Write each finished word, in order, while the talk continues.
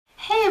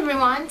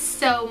everyone,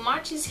 so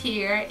March is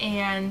here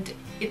and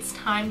it's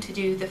time to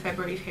do the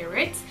February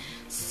favorites.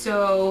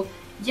 So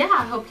yeah,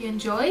 I hope you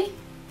enjoy.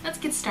 Let's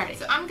get started.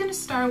 So I'm gonna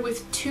start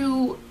with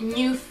two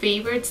new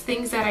favorites,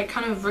 things that I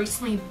kind of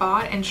recently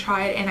bought and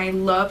tried and I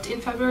loved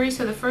in February.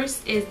 So the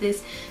first is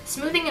this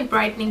Smoothing and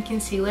Brightening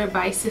Concealer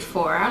by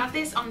Sephora. I got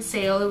this on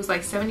sale, it was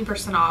like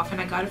 70% off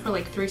and I got it for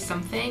like 3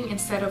 something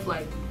instead of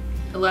like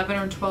 11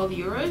 or 12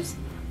 euros.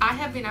 I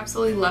have been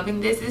absolutely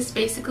loving this. This is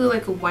basically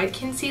like a white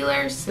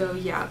concealer, so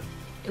yeah,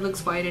 it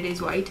looks white, it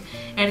is white.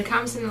 And it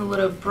comes in a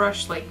little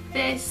brush like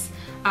this,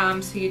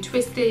 so you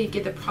twist it, you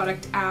get the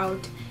product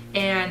out.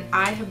 And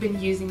I have been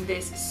using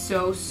this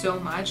so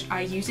much.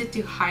 I use it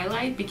to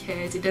highlight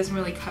because it doesn't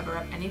really cover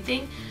up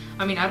anything.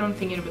 I mean, I don't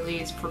think it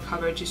really is for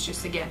coverage, it's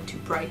just again to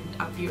brighten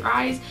up your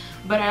eyes.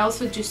 But I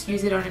also just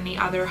use it on any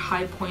other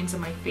high points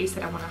on my face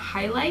that I want to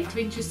highlight. I've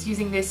been just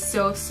using this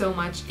so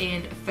much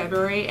in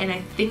February and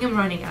I think I'm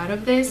running out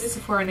of this. This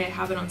Sephora and I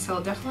have it on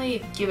sale.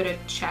 Definitely give it a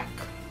check.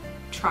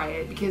 Try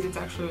it because it's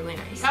actually really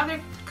nice. The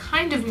other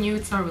kind of new,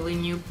 it's not really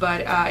new,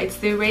 but it's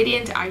the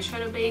Radiant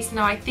eyeshadow base.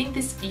 Now I think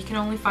this, you can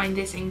only find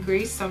this in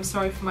Greece, so I'm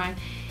sorry for my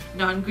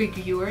non-Greek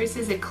viewers.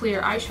 This is a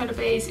clear eyeshadow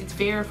base. It's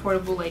very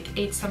affordable, like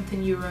 8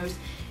 something euros,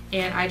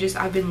 and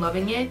I've been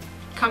loving it. It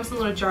comes in a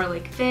little jar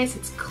like this.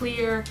 It's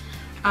clear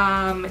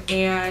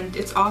and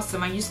it's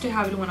awesome. I used to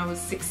have it when I was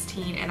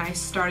 16 and I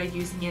started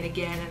using it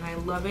again and I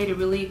love it. It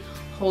really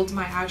holds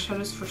my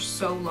eyeshadows for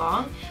so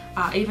long.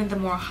 Even the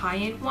more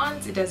high-end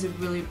ones, it does a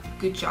really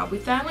good job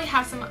with them. I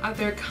have some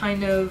other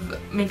kind of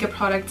makeup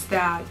products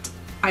that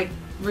I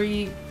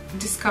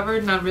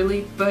rediscovered, not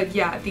really, but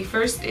yeah, the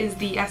first is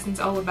the Essence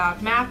All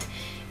About Matte,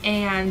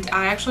 and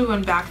I actually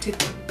went back to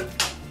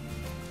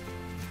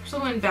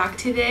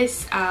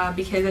this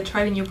because I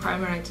tried a new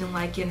primer and I didn't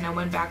like it and I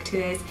went back to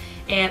this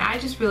and I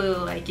just really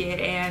like it.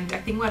 And I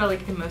think what I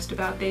like the most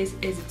about this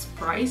is its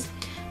price,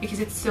 because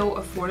it's so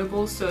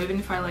affordable. So even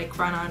if I like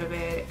run out of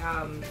it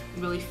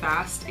really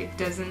fast, it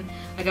doesn't,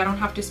 like, I don't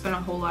have to spend a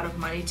whole lot of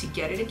money to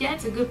get it again.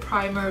 It's a good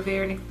primer,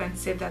 very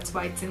inexpensive, that's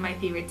why it's in my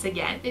favorites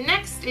again. The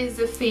next is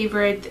a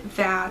favorite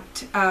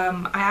that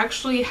I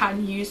actually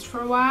hadn't used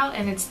for a while,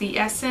 and it's the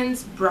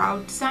Essence Brow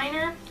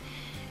Designer.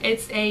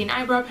 It's an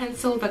eyebrow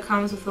pencil that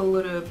comes with a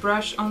little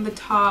brush on the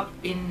top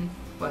in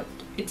what?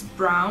 It's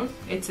brown.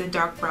 It's a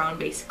dark brown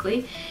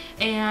basically.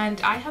 And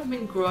I have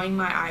been growing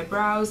my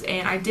eyebrows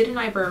and I did an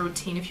eyebrow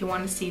routine. If you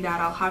want to see that,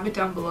 I'll have it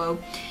down below.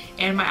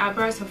 And my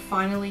eyebrows have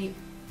finally...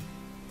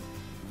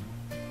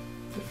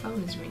 The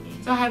phone is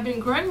ringing. So I have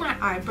been growing my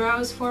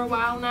eyebrows for a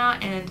while now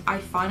and I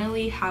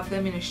finally have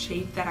them in a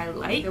shape that I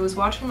like. I was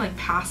watching like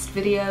past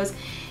videos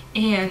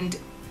and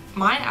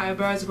my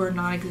eyebrows were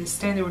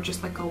non-existent, they were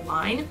just like a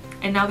line,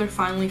 and now they're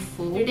finally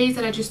full. There are days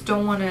that I just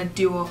don't want to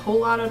do a whole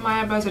lot on my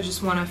eyebrows, I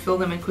just want to fill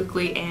them in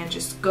quickly and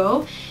just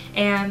go,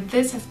 and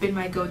this has been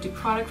my go-to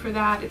product for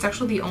that. It's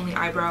actually the only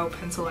eyebrow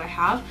pencil I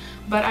have,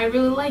 but I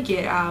really like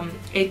it.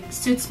 It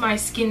suits my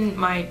skin,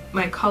 my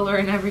color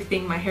and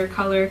everything, my hair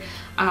color.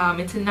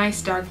 It's a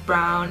nice dark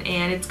brown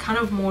and it's kind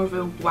of more of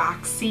a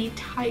waxy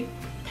type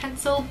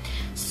pencil,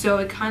 so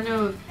it kind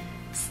of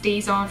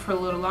stays on for a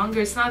little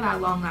longer. It's not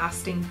that long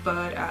lasting,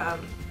 but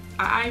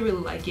I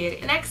really like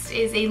it. Next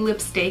is a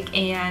lipstick,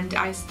 and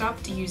I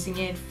stopped using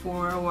it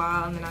for a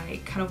while and then I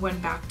kind of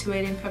went back to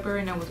it in February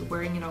and I was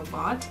wearing it a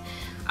lot.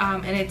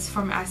 And it's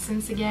from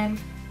Essence again.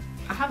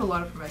 I have a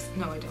lot of from Essence.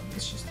 No, I don't.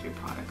 It's just 3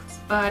 products.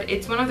 But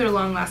it's one of their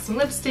long-lasting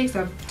lipsticks.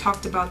 I've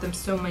talked about them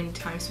so many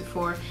times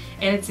before,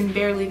 and it's in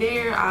Barely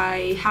There.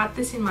 I had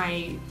this in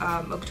my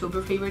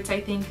October favorites,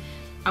 I think.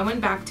 I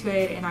went back to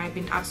it and I've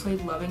been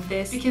absolutely loving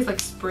this because like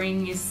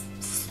spring is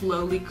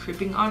slowly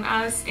creeping on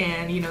us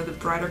and you know the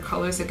brighter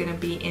colors are gonna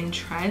be in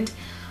trend.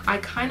 I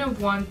kind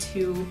of want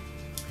to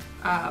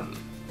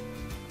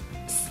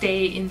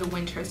stay in the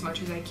winter as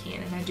much as I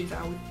can, and I do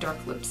that with dark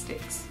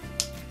lipsticks.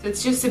 So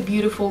it's just a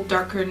beautiful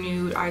darker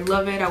nude. I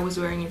love it. I was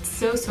wearing it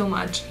so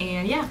much,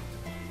 and yeah,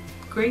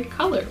 great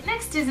color.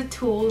 Next is a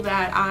tool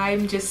that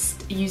I'm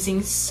just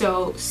using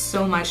so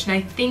much, and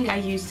I think I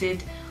used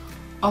it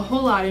a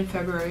whole lot in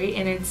February,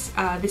 and it's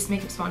this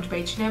makeup sponge by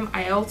H&M.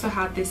 I also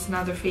had this in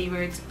other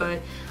favorites, but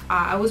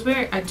I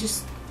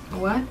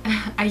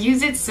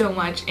use it so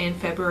much in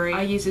February.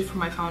 I use it for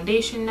my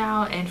foundation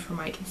now and for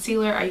my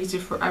concealer. I use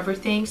it for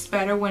everything. It's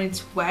better when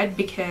it's wet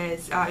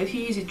because if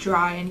you use it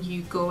dry and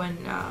you go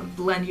and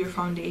blend your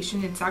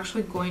foundation, it's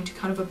actually going to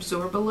kind of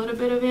absorb a little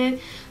bit of it,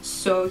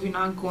 so you're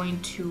not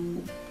going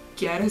to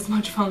get as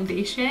much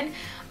foundation.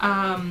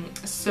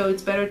 So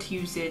it's better to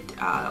use it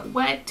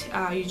wet.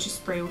 You just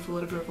spray with a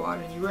little bit of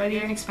water and you're ready.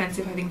 It's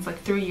inexpensive, I think it's like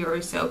 3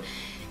 euros, so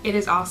it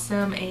is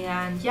awesome,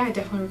 and yeah, I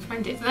definitely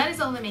recommend it. So that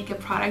is all the makeup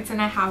products,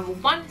 and I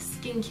have one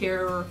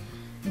skincare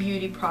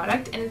beauty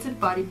product, and it's a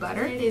body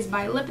butter. It is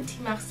by Petit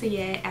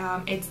Marseillais.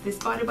 It's this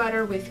body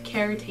butter with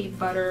karité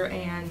butter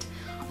and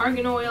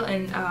argan oil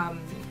and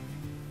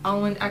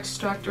almond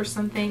extract or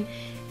something.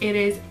 It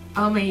is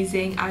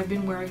amazing. I've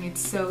been wearing it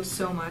so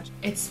much.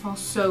 It smells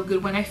so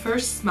good. When I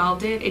first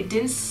smelled it, it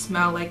didn't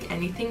smell like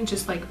anything,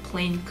 just like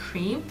plain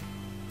cream.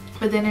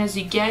 But then as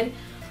you get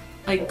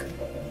like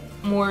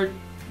more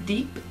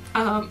deep.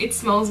 It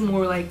smells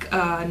more like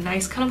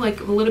nice, kind of like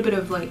a little bit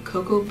of like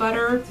cocoa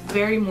butter. It's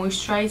very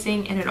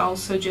moisturizing, and it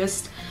also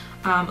just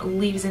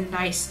leaves a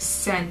nice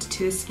scent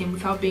to the skin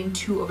without being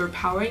too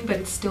overpowering, but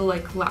it still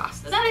like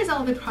lasts. So that is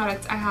all the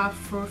products I have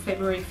for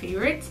February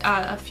favorites.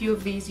 A few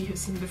of these you have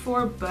seen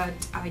before, but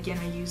again,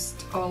 I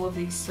used all of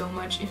these so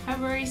much in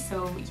February,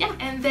 so yeah.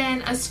 And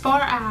then as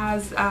far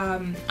as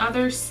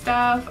other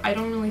stuff, I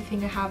don't really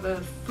think I have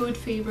a food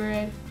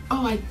favorite.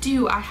 Oh, I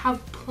do. I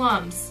have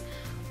plums.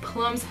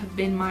 Plums have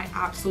been my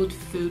absolute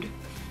food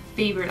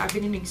favorite. I've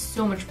been eating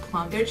so much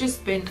plum. They've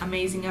just been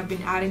amazing. I've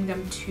been adding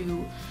them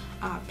to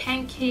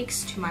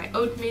pancakes, to my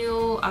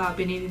oatmeal. I've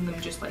been eating them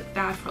just like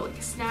that for like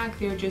a snack.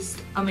 They're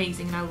just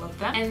amazing and I love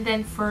them. And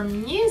then for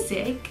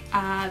music,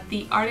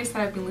 the artist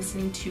that I've been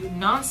listening to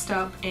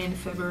non-stop in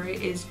February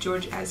is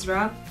George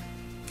Ezra.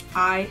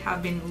 I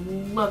have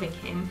been loving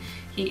him.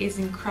 He is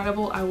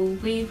incredible. I will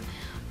leave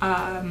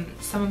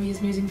some of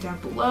his music down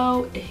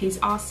below. He's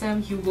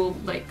awesome. You will,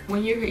 like,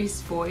 when you hear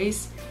his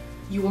voice,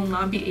 you will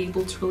not be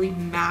able to really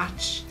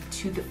match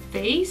to the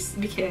face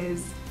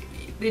because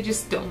they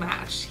just don't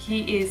match.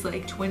 He is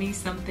like 20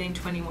 something,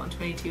 21,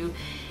 22,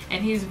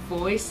 and his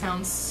voice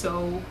sounds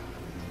so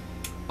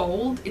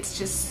old. It's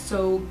just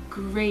so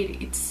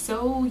great. It's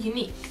so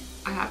unique.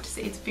 I have to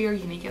say, it's very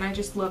unique, and I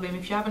just love him.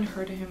 If you haven't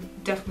heard of him,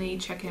 definitely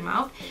check him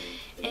out.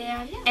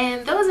 And yeah,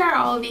 and those are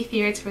all the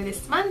favorites for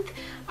this month.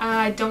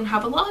 I don't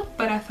have a lot,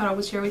 but I thought I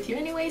would share with you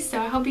anyway, so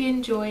I hope you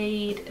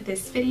enjoyed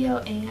this video,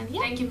 and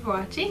yeah, thank you for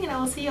watching, and I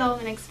will see you all in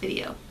the next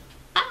video.